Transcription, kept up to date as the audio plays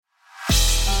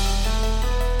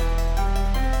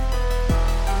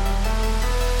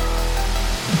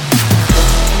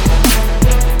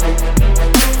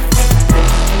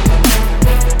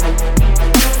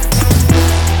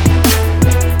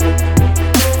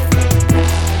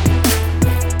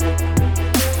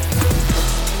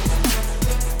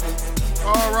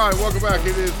back.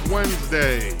 It is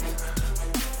Wednesday.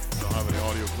 Don't have any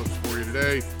audio clips for you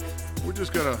today. We're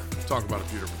just going to talk about a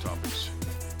few different topics.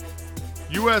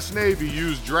 U.S. Navy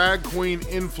used drag queen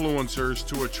influencers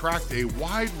to attract a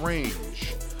wide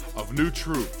range of new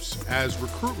troops as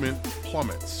recruitment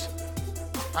plummets.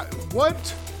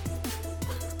 What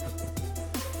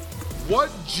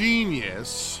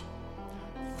genius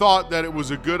thought that it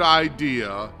was a good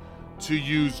idea to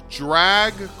use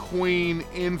drag queen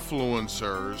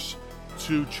influencers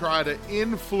to try to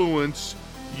influence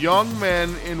young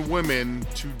men and women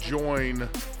to join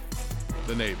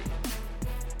the Navy?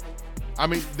 I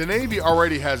mean, the Navy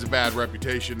already has a bad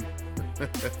reputation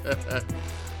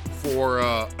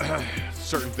for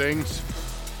certain things.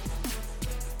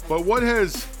 But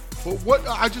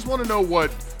I just want to know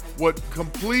what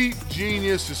complete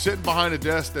genius is sitting behind a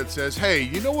desk that says, hey,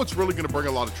 you know what's really going to bring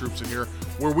a lot of troops in here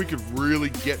where we could really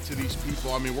get to these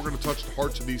people? I mean, we're going to touch the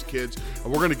hearts of these kids,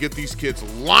 and we're going to get these kids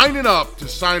lining up to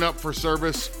sign up for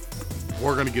service.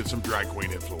 We're going to get some drag queen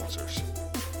influencers.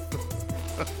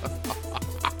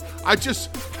 I just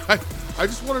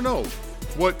want to know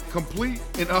what complete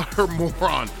and utter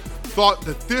moron thought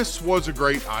that this was a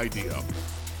great idea.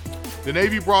 The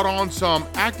Navy brought on some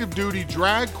active duty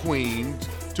drag queens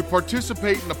to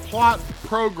participate in a plot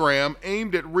program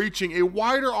aimed at reaching a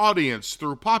wider audience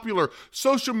through popular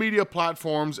social media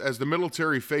platforms as the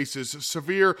military faces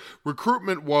severe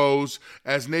recruitment woes,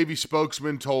 as Navy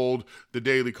spokesman told the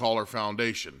Daily Caller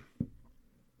Foundation.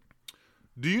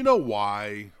 Do you know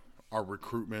why our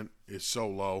recruitment is so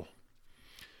low?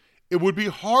 It would be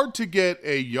hard to get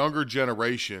a younger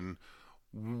generation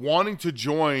wanting to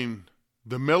join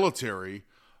the military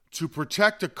to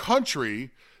protect a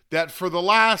country that for the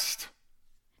last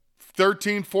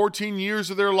 13, 14 years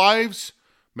of their lives,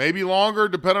 maybe longer,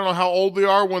 depending on how old they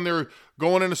are when they're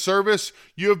going into service,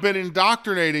 you have been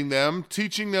indoctrinating them,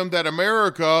 teaching them that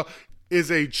America is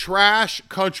a trash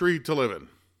country to live in.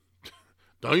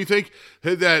 Don't you think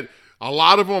that a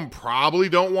lot of them probably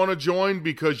don't want to join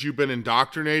because you've been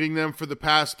indoctrinating them for the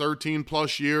past 13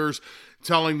 plus years,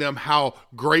 telling them how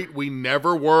great we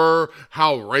never were,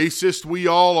 how racist we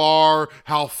all are,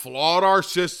 how flawed our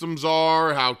systems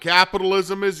are, how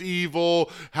capitalism is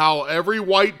evil, how every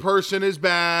white person is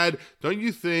bad? Don't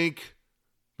you think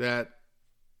that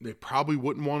they probably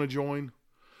wouldn't want to join?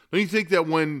 Don't you think that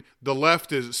when the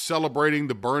left is celebrating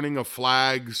the burning of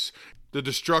flags, the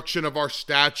destruction of our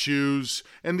statues,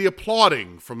 and the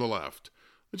applauding from the left,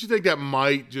 don't you think that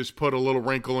might just put a little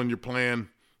wrinkle in your plan?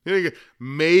 You think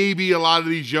maybe a lot of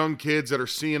these young kids that are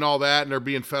seeing all that and they're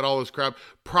being fed all this crap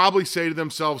probably say to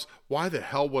themselves, why the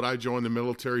hell would I join the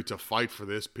military to fight for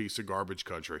this piece of garbage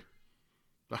country?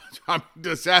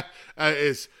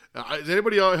 Is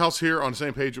anybody else here on the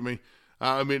same page with me?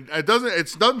 I mean, it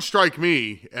doesn't strike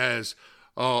me as,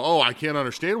 I can't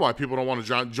understand why people don't want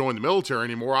to join the military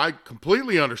anymore. I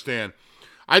completely understand.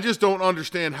 I just don't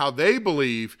understand how they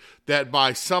believe that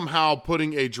by somehow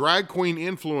putting a drag queen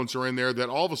influencer in there that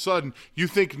all of a sudden you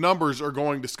think numbers are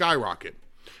going to skyrocket.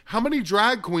 How many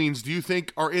drag queens do you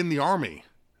think are in the Army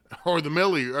or the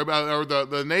military or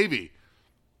the Navy?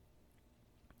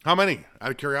 How many?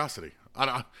 Out of curiosity.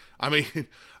 I mean,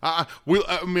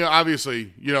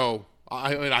 obviously, you know,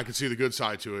 I can see the good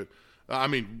side to it. I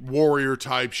mean, warrior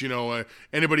types, you know,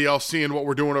 anybody else seeing what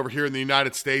we're doing over here in the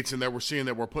United States and that we're seeing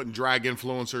that we're putting drag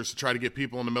influencers to try to get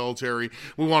people in the military.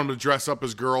 We want them to dress up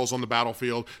as girls on the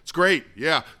battlefield. It's great.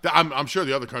 Yeah. I'm sure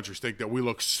the other countries think that we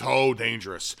look so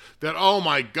dangerous that, oh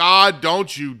my God,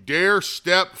 don't you dare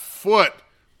step foot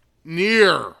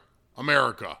near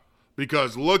America,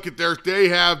 because look at they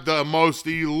have the most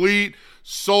elite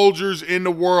soldiers in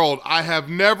the world. I have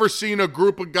never seen a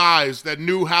group of guys that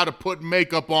knew how to put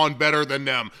makeup on better than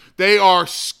them. They are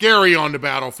scary on the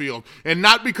battlefield, and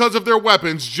not because of their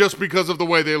weapons, just because of the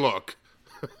way they look.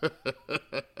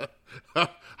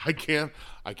 I can't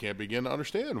begin to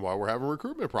understand why we're having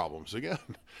recruitment problems again.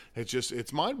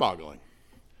 It's mind-boggling.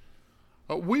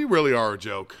 We really are a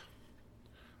joke.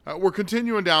 We're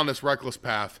continuing down this reckless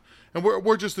path, and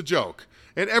we're just a joke.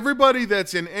 And everybody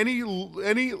that's in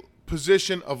any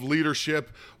position of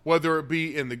leadership, whether it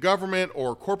be in the government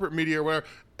or corporate media or whatever,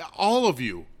 all of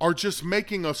you are just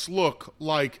making us look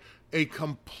like a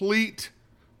complete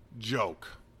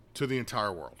joke to the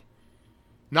entire world.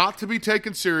 Not to be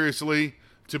taken seriously,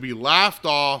 to be laughed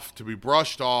off, to be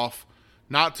brushed off,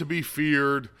 not to be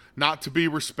feared, not to be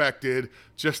respected,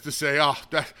 just to say, oh,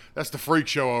 that's the freak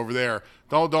show over there.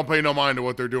 Don't pay no mind to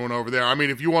what they're doing over there. I mean,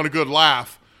 if you want a good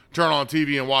laugh, turn on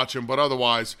TV and watch them, but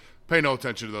otherwise, pay no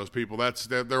attention to those people.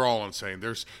 They're all insane.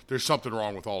 There's something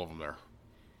wrong with all of them there.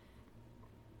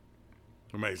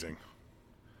 Amazing.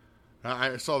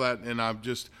 I saw that, and I'm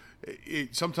just.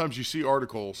 Sometimes you see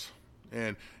articles,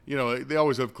 and they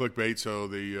always have clickbait, so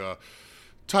the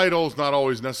title's not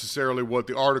always necessarily what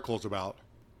the article's about.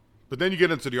 But then you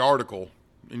get into the article,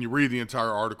 and you read the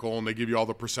entire article, and they give you all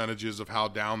the percentages of how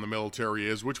down the military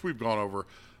is, which we've gone over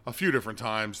a few different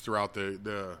times throughout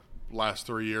the last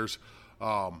 3 years,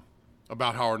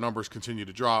 about how our numbers continue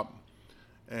to drop.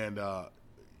 And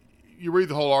you read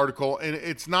the whole article, and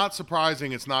it's not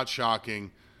surprising, it's not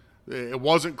shocking. It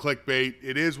wasn't clickbait.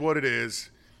 It is what it is.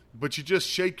 But you just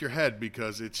shake your head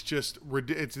because it's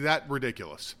that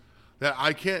ridiculous. That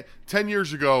I can't. 10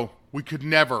 years ago, we could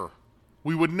never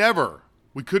imagine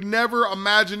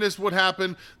this would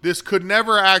happen. This could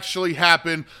never actually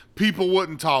happen. People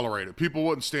wouldn't tolerate it. People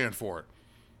wouldn't stand for it.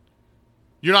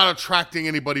 You're not attracting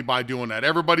anybody by doing that.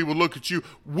 Everybody would look at you.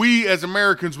 We as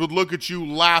Americans would look at you,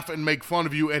 laugh, and make fun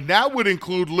of you, and that would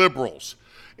include liberals.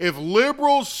 If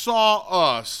liberals saw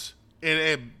us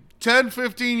 10,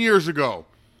 15 years ago,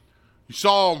 you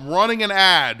saw them running an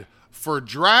ad for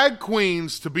drag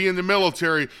queens to be in the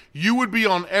military, you would be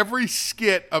on every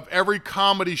skit of every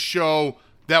comedy show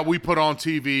that we put on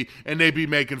TV, and they'd be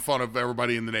making fun of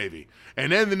everybody in the Navy.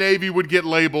 And then the Navy would get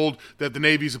labeled that the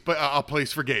Navy's a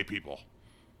place for gay people.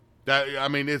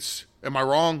 Am I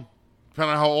wrong?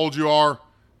 Depending on how old you are,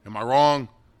 am I wrong?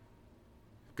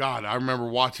 God, I remember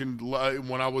watching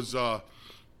when I was, this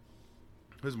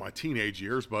is my teenage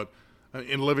years, but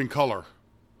in Living Color.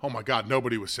 Oh my God,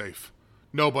 nobody was safe.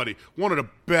 Nobody. One of the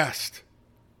best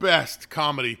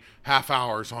comedy half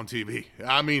hours on TV.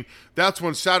 I mean, that's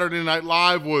when Saturday Night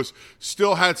Live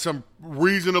still had some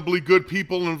reasonably good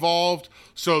people involved.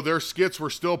 So their skits were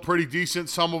still pretty decent.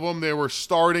 Some of them, they were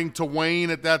starting to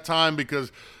wane at that time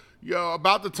because,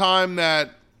 about the time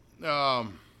that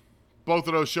both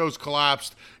of those shows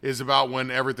collapsed is about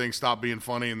when everything stopped being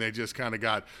funny and they just kind of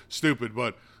got stupid.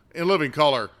 But in Living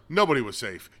Color, nobody was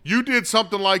safe. You did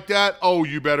something like that, oh,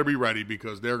 you better be ready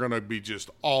because they're going to be just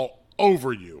all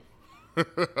over you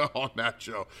on that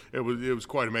show. It was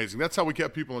quite amazing. That's how we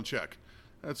kept people in check.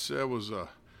 That was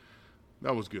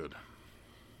good.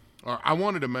 All right, I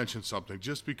wanted to mention something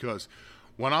just because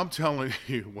when I'm telling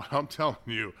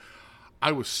you,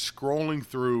 I was scrolling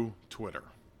through Twitter.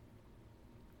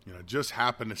 Just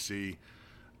happened to see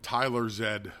Tyler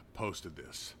Zed posted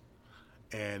this,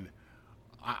 and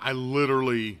I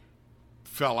literally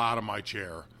fell out of my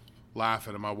chair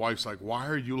laughing, and my wife's like, "Why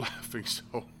are you laughing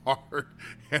so hard?"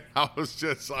 And I was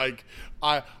just like,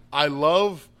 I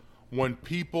love when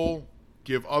people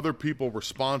give other people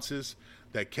responses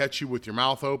that catch you with your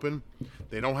mouth open.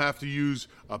 They don't have to use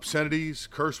obscenities,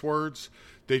 curse words.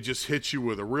 They just hit you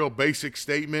with a real basic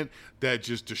statement that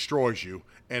just destroys you,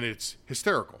 and it's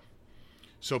hysterical.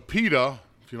 So PETA,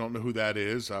 if you don't know who that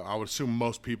is, I would assume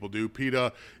most people do.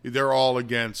 PETA, they're all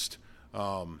against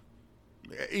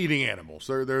eating animals.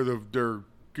 They're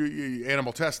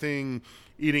animal testing,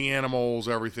 eating animals,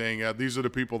 everything. These are the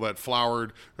people that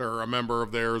Flowered, or a member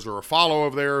of theirs, or a follower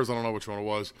of theirs, I don't know which one it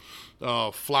was,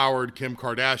 Flowered Kim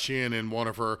Kardashian in one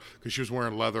of her, because she was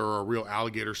wearing leather or a real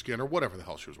alligator skin or whatever the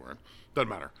hell she was wearing. Doesn't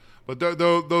matter. But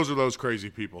those are those crazy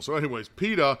people. So anyways,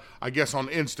 PETA, I guess on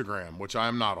Instagram, which I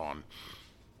am not on,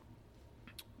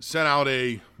 sent out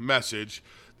a message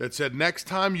that said, next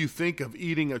time you think of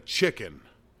eating a chicken,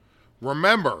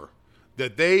 remember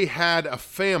that they had a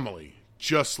family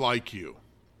just like you.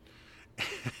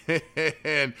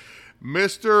 And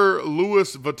Mr.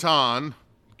 Louis Vuitton,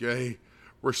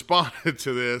 responded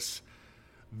to this.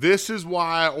 This is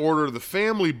why I order the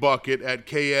family bucket at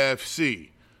KFC.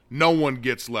 No one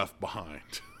gets left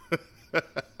behind.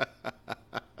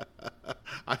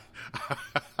 I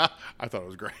thought it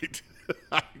was great.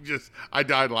 I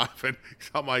died laughing.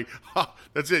 I'm like,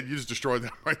 that's it. You just destroyed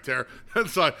that right there.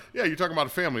 It's like, yeah, you're talking about a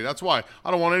family. That's why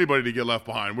I don't want anybody to get left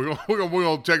behind. We're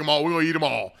gonna take them all. We're gonna eat them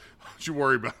all. Don't you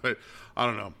worry about it. I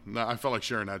don't know. I felt like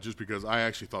sharing that just because I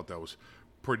actually thought that was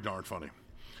pretty darn funny.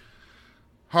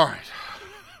 All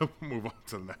right, move on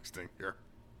to the next thing here.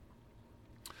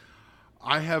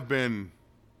 I have been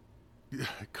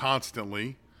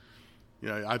constantly.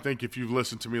 I think if you've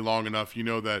listened to me long enough, you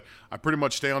know that I pretty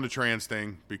much stay on the trans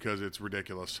thing because it's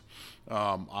ridiculous.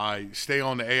 I stay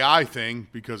on the AI thing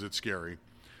because it's scary.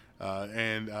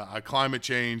 And I climate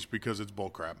change because it's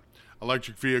bullcrap.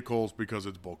 Electric vehicles because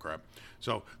it's bullcrap.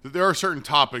 So there are certain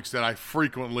topics that I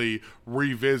frequently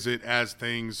revisit as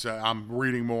things I'm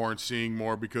reading more and seeing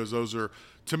more because those are,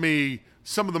 to me,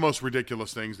 some of the most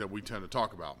ridiculous things that we tend to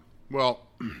talk about. Well,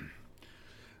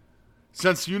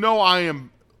 since I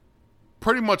am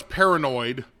pretty much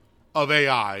paranoid of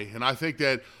AI, and I think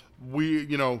that we're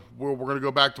going to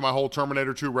go back to my whole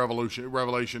Terminator 2 revelation,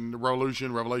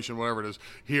 whatever it is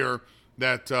here.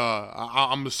 That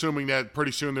I'm assuming that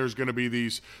pretty soon there's going to be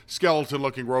these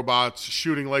skeleton-looking robots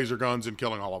shooting laser guns and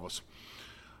killing all of us.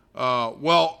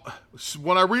 Well,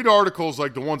 when I read articles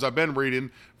like the ones I've been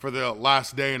reading for the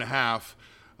last day and a half,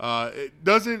 it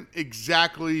doesn't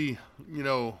exactly,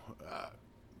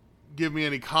 give me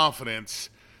any confidence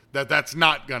that that's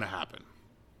not going to happen.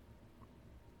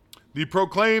 The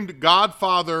proclaimed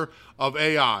Godfather of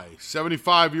AI,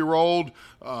 75-year-old,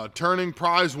 turning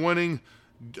prize-winning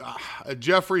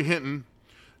Jeffrey Hinton,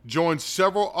 joins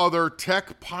several other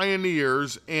tech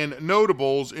pioneers and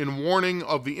notables in warning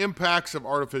of the impacts of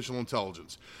artificial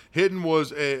intelligence. Hinton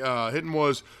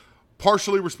was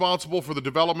partially responsible for the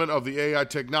development of the AI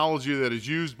technology that is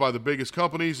used by the biggest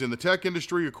companies in the tech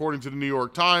industry, according to the New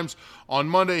York Times. On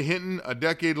Monday, Hinton, a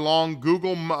decade-long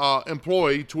Google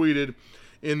employee, tweeted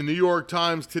in the New York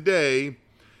Times today,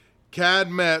 "Cad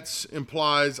Metz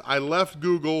implies I left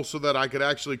Google so that I could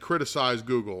actually criticize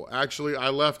Google. Actually, I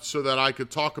left so that I could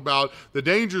talk about the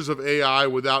dangers of AI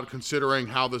without considering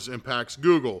how this impacts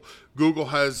Google. Google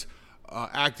has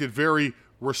acted very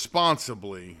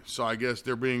responsibly." So I guess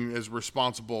they're being as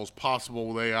responsible as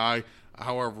possible with AI,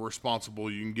 however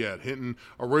responsible you can get. Hinton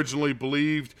originally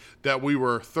believed that we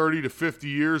were 30 to 50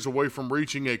 years away from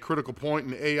reaching a critical point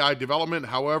in AI development.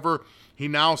 However, he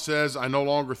now says, "I no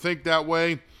longer think that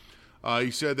way."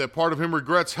 He said that part of him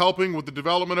regrets helping with the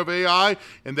development of AI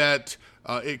and that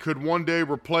it could one day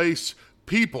replace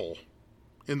people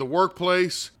in the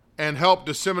workplace and help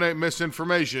disseminate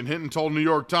misinformation. Hinton told New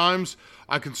York Times,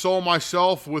 "I console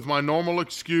myself with my normal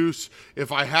excuse.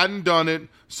 If I hadn't done it,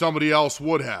 somebody else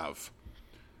would have."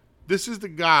 This is the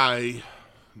guy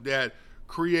that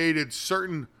created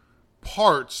certain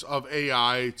parts of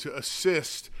AI to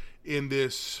assist in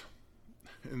this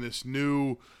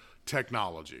new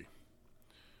technology.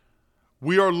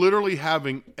 We are literally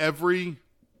having every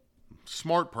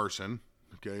smart person,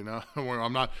 okay, now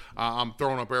I'm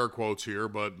throwing up air quotes here,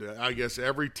 but I guess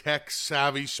every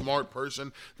tech-savvy smart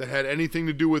person that had anything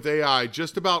to do with AI,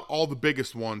 just about all the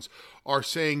biggest ones, are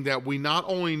saying that we not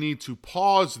only need to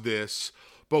pause this,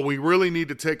 but we really need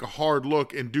to take a hard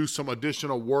look and do some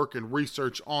additional work and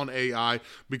research on AI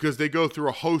because they go through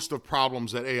a host of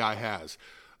problems that AI has.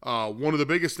 One of the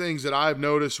biggest things that I've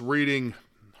noticed reading,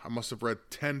 I must have read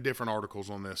 10 different articles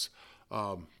on this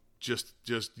just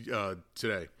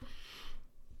today.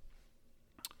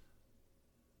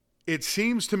 It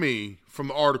seems to me from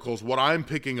the articles, what I'm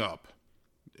picking up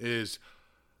is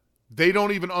they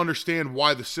don't even understand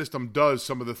why the system does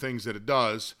some of the things that it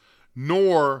does,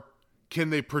 nor can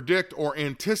they predict or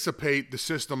anticipate the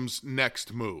system's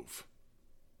next move,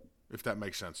 if that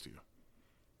makes sense to you.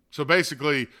 So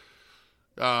basically,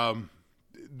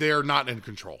 they're not in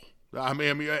control. I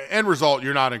mean, end result,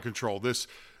 you're not in control.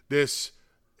 This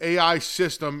AI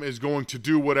system is going to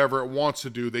do whatever it wants to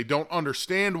do. They don't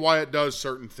understand why it does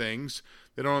certain things.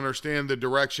 They don't understand the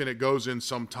direction it goes in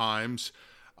sometimes,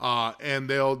 and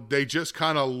they just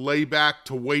kind of lay back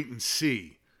to wait and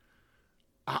see.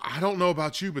 I don't know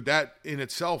about you, but that in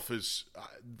itself is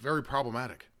very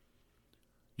problematic.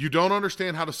 You don't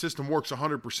understand how the system works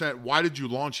 100%. Why did you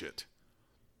launch it?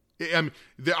 I mean,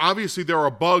 obviously there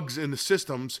are bugs in the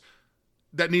systems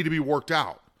that need to be worked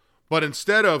out. But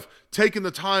instead of taking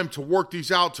the time to work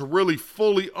these out, to really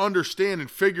fully understand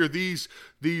and figure these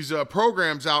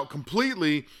programs out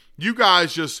completely, you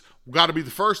guys just got to be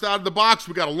the first out of the box.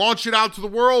 We got to launch it out to the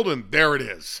world, and there it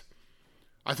is.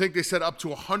 I think they said up to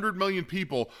 100 million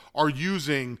people are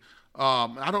using,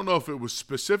 I don't know if it was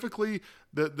specifically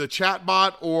the chat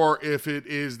bot or if it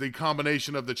is the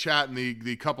combination of the chat and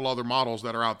the couple other models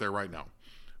that are out there right now.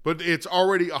 But it's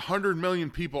already 100 million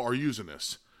people are using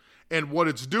this. And what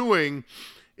it's doing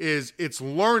is it's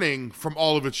learning from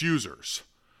all of its users.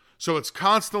 So it's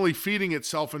constantly feeding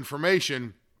itself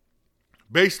information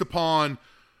based upon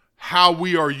how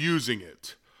we are using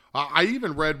it. I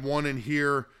even read one in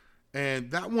here,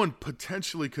 and that one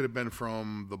potentially could have been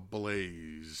from The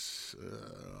Blaze.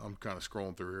 I'm kind of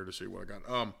scrolling through here to see what I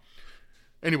got.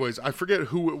 Anyways, I forget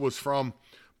who it was from,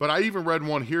 but I even read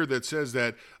one here that says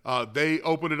that they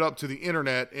opened it up to the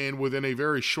internet, and within a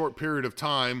very short period of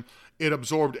time, it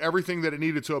absorbed everything that it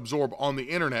needed to absorb on the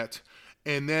internet,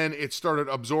 and then it started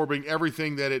absorbing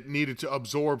everything that it needed to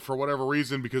absorb for whatever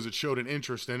reason because it showed an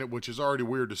interest in it, which is already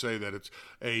weird to say that it's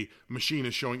a machine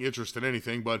is showing interest in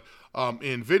anything, but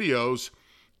in videos,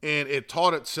 and it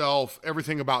taught itself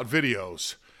everything about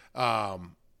videos.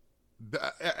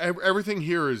 Everything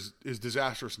here is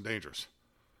disastrous and dangerous.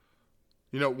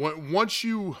 You know, once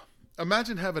you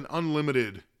imagine having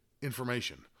unlimited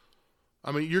information,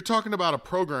 I mean, you're talking about a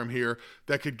program here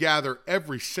that could gather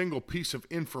every single piece of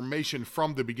information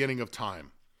from the beginning of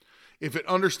time. If it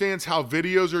understands how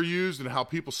videos are used and how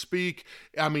people speak,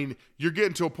 I mean, you're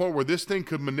getting to a point where this thing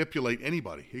could manipulate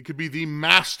anybody. It could be the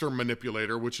master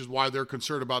manipulator, which is why they're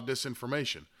concerned about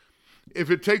disinformation. If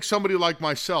it takes somebody like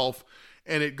myself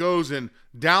and it goes and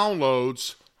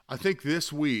downloads, I think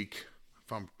this week,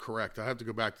 if I'm correct, I have to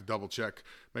go back to double check,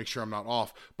 make sure I'm not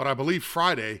off, but I believe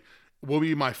Friday will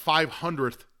be my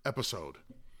 500th episode.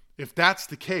 If that's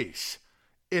the case,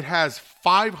 it has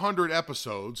 500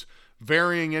 episodes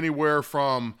varying anywhere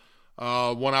from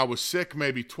when I was sick,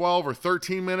 maybe 12 or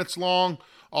 13 minutes long,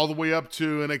 all the way up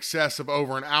to in excess of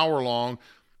over an hour long.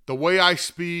 The way I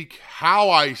speak, how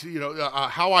I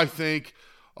think,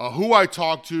 who I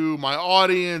talk to, my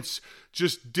audience,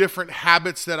 just different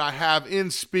habits that I have in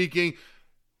speaking.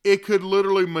 It could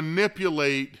literally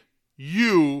manipulate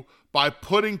you by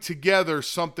putting together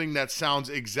something that sounds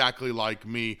exactly like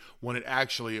me when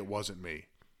it wasn't me.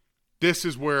 This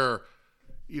is where,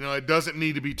 it doesn't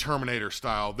need to be Terminator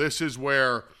style. This is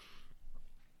where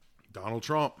Donald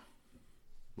Trump,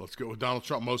 let's go with Donald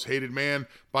Trump, most hated man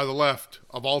by the left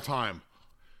of all time.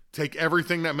 Take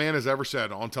everything that man has ever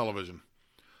said on television.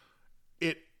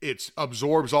 It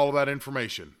absorbs all of that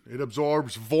information. It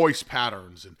absorbs voice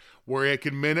patterns and where it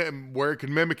can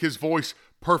mimic his voice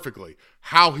perfectly,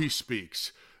 how he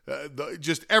speaks,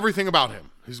 just everything about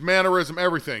him, his mannerism,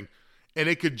 everything. And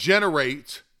it could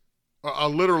generate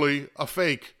literally a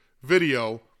fake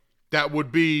video that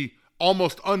would be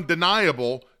almost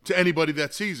undeniable to anybody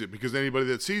that sees it, because anybody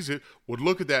that sees it would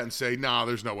look at that and say, nah,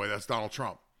 there's no way, that's Donald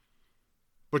Trump.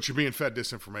 But you're being fed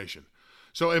disinformation.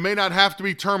 So it may not have to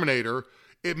be Terminator.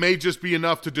 It may just be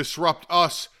enough to disrupt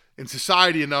us in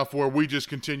society enough where we just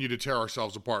continue to tear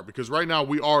ourselves apart. Because right now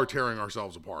we are tearing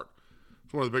ourselves apart.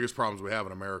 It's one of the biggest problems we have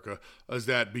in America is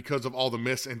that because of all the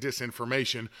mis and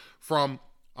disinformation from,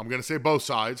 I'm going to say both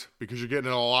sides, because you're getting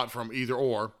it a lot from either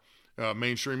or,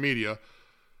 mainstream media,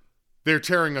 they're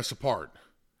tearing us apart.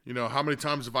 How many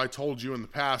times have I told you in the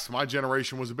past, my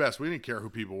generation was the best. We didn't care who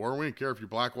people were. We didn't care if you're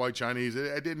black, white, Chinese.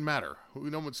 It didn't matter.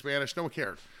 No one Spanish. No one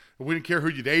cared. We didn't care who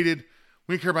you dated.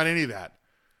 We didn't care about any of that.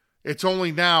 It's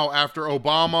only now after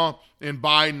Obama and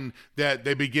Biden that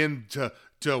they begin to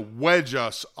wedge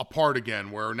us apart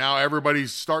again, where now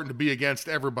everybody's starting to be against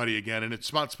everybody again, and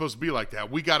it's not supposed to be like that.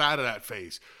 We got out of that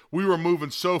phase. We were moving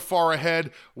so far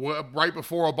ahead right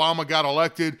before Obama got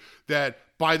elected that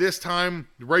by this time,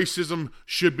 racism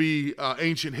should be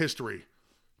ancient history,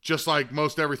 just like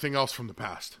most everything else from the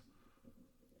past.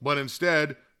 But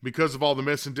instead, because of all the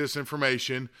mis and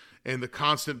disinformation and the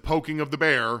constant poking of the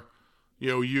bear,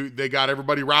 they got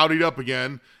everybody rowdied up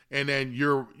again, and then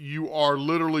you are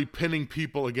literally pinning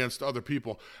people against other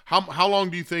people. How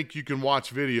long do you think you can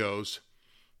watch videos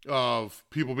of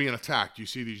people being attacked? You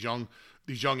see these young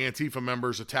Antifa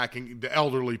members attacking the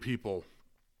elderly people.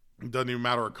 It doesn't even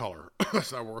matter what color.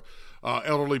 So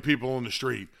elderly people in the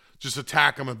street. Just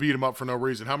attack them and beat them up for no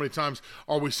reason. How many times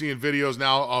are we seeing videos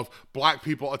now of black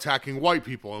people attacking white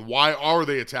people? And why are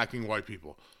they attacking white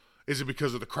people? Is it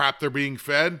because of the crap they're being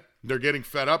fed? They're getting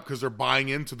fed up because they're buying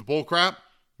into the bull crap?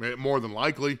 More than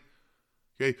likely.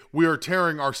 Okay, we are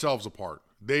tearing ourselves apart.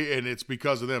 And it's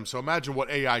because of them. So imagine what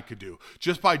AI could do.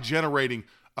 Just by generating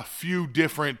a few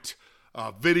different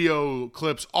video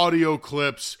clips, audio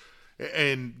clips,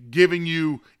 and giving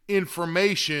you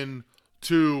information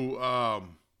to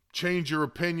change your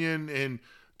opinion and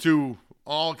to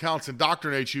all accounts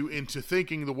indoctrinate you into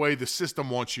thinking the way the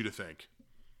system wants you to think.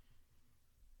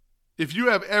 If you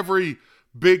have every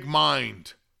big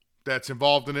mind that's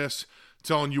involved in this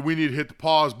telling you we need to hit the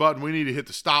pause button, we need to hit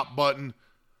the stop button,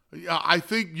 I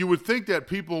think you would think that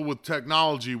people with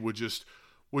technology would just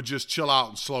chill out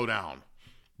and slow down,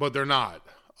 but they're not.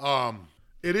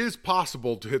 It is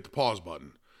possible to hit the pause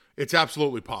button. It's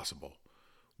absolutely possible.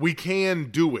 We can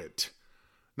do it.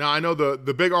 Now, I know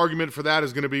the big argument for that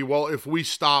is going to be, well, if we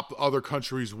stop, other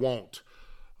countries won't.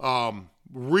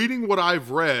 Reading what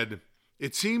I've read,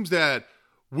 it seems that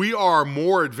we are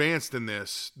more advanced in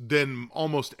this than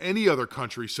almost any other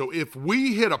country. So if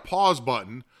we hit a pause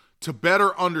button to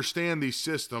better understand these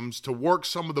systems, to work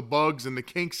some of the bugs and the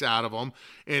kinks out of them,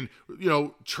 and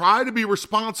try to be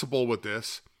responsible with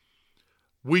this,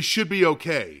 we should be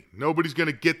okay. Nobody's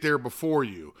going to get there before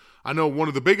you. I know one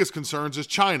of the biggest concerns is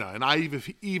China, and I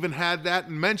even had that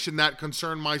and mentioned that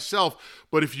concern myself.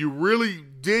 But if you really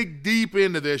dig deep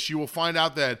into this, you will find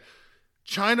out that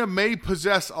China may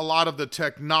possess a lot of the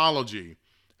technology.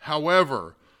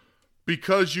 However,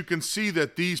 because you can see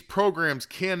that these programs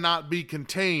cannot be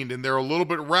contained and they're a little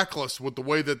bit reckless with the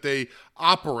way that they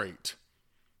operate,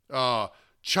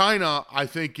 China, I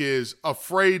think, is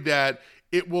afraid that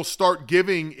it will start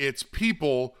giving its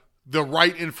people the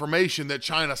right information that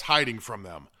China's hiding from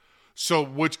them. So,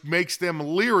 which makes them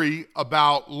leery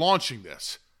about launching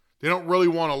this. They don't really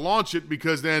want to launch it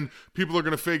because then people are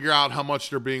going to figure out how much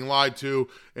they're being lied to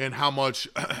and how much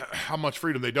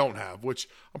freedom they don't have, which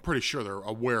I'm pretty sure they're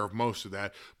aware of most of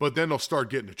that. But then they'll start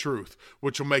getting the truth,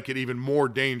 which will make it even more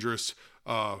dangerous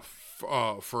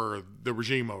for the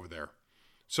regime over there.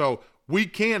 So we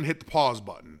can hit the pause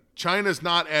button. China's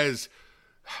not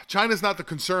the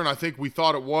concern I think we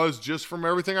thought it was just from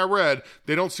everything I read.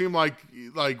 They don't seem like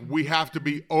we have to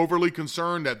be overly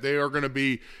concerned that they are going to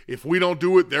be, if we don't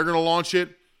do it, they're going to launch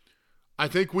it. I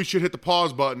think we should hit the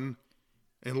pause button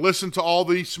and listen to all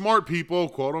the smart people,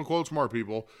 quote unquote smart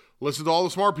people, listen to all the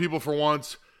smart people for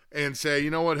once and say, you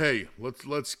know what, hey,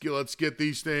 let's get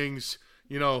these things,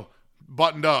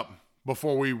 buttoned up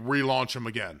before we relaunch them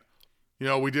again.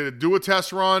 We do a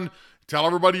test run. Tell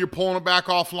everybody you're pulling it back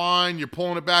offline, you're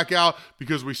pulling it back out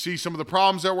because we see some of the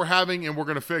problems that we're having and we're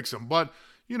going to fix them. But,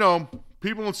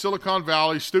 people in Silicon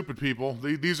Valley, stupid people,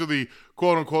 these are the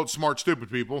quote-unquote smart,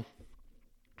 stupid people,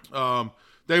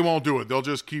 they won't do it. They'll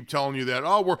just keep telling you that,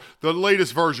 the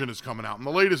latest version is coming out, and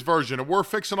the latest version, and we're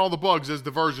fixing all the bugs as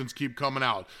the versions keep coming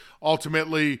out.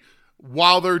 Ultimately,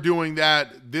 while they're doing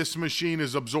that, this machine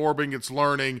is absorbing, it's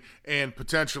learning, and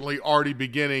potentially already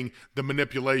beginning the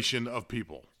manipulation of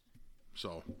people.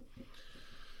 So,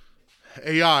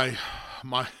 AI,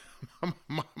 my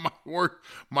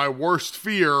worst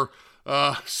fear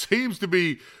seems to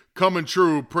be coming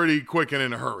true pretty quick and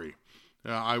in a hurry.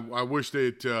 I wish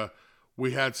that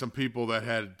we had some people that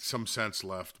had some sense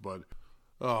left, but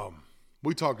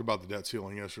we talked about the debt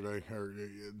ceiling yesterday, or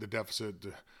the deficit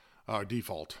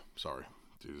default. Sorry,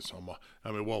 Jesus, all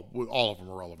of them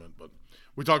are relevant, but.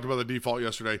 We talked about the default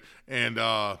yesterday, and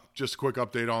just a quick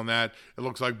update on that. It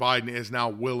looks like Biden is now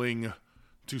willing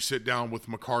to sit down with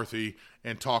McCarthy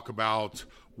and talk about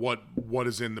what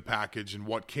is in the package and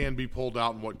what can be pulled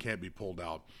out and what can't be pulled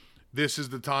out. This is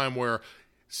the time where,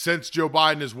 since Joe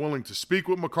Biden is willing to speak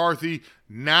with McCarthy,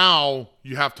 now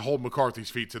you have to hold McCarthy's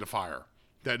feet to the fire.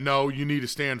 That no, you need to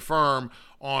stand firm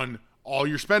on all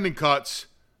your spending cuts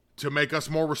to make us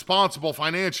more responsible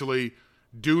financially.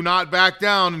 Do not back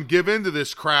down and give into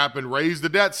this crap and raise the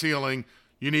debt ceiling.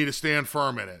 You need to stand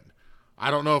firm in it.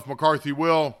 I don't know if McCarthy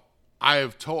will. I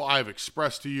have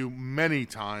expressed to you many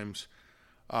times,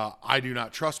 I do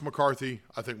not trust McCarthy.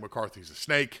 I think McCarthy's a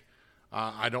snake.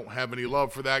 I don't have any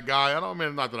love for that guy.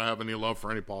 Not that I have any love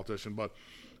for any politician, but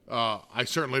I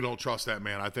certainly don't trust that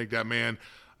man. I think that man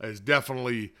is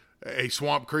definitely a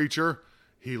swamp creature.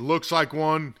 He looks like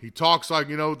one. He talks like,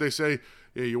 what they say,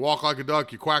 you walk like a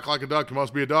duck, you quack like a duck, you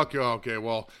must be a duck. Okay,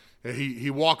 well, he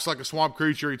walks like a swamp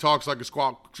creature, he talks like a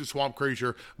swamp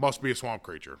creature, must be a swamp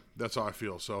creature. That's how I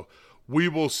feel. So we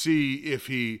will see if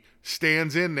he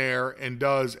stands in there and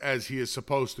does as he is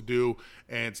supposed to do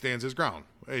and stands his ground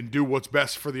and do what's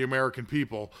best for the American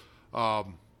people. I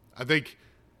think,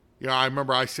 I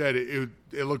remember I said it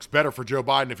looks better for Joe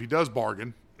Biden if he does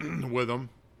bargain with him.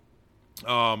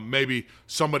 Maybe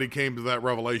somebody came to that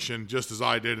revelation just as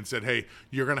I did and said, hey,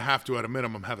 you're going to have to, at a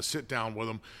minimum, have a sit down with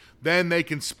them. Then they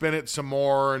can spin it some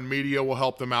more and media will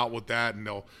help them out with that and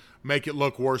they'll make it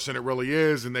look worse than it really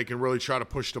is. And they can really try to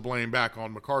push the blame back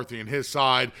on McCarthy and his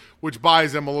side, which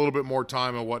buys them a little bit more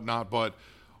time and whatnot. But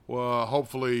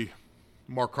hopefully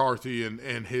McCarthy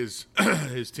and his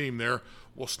his team there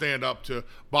will stand up to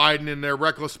Biden and their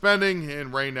reckless spending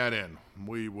and rein that in.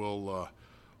 We will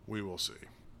see.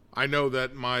 I know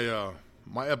that my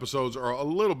episodes are a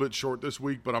little bit short this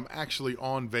week, but I'm actually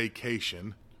on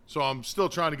vacation. So I'm still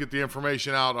trying to get the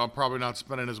information out. I'm probably not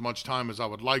spending as much time as I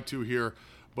would like to here,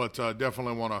 but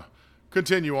definitely want to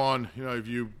continue on. If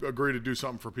you agree to do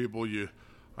something for people,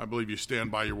 I believe you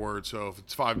stand by your word. So if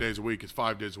it's 5 days a week, it's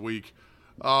 5 days a week.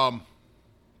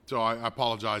 So I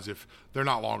apologize if they're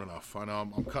not long enough. I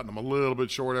know I'm cutting them a little bit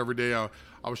short every day.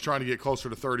 I was trying to get closer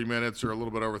to 30 minutes or a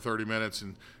little bit over 30 minutes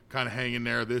and kind of hanging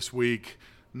there this week.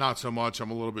 Not so much.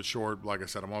 I'm a little bit short. Like I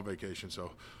said, I'm on vacation.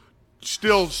 So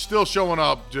still showing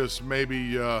up, just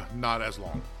maybe not as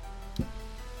long.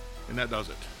 And that does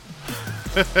it.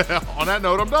 On that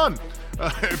note, I'm done.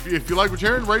 If you like what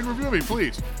you're hearing, rate and review me,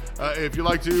 please. If you'd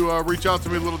like to reach out to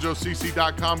me,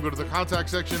 littlejoecc.com, go to the contact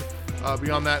section.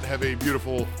 Beyond that, have a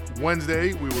beautiful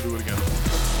Wednesday. We will do it again.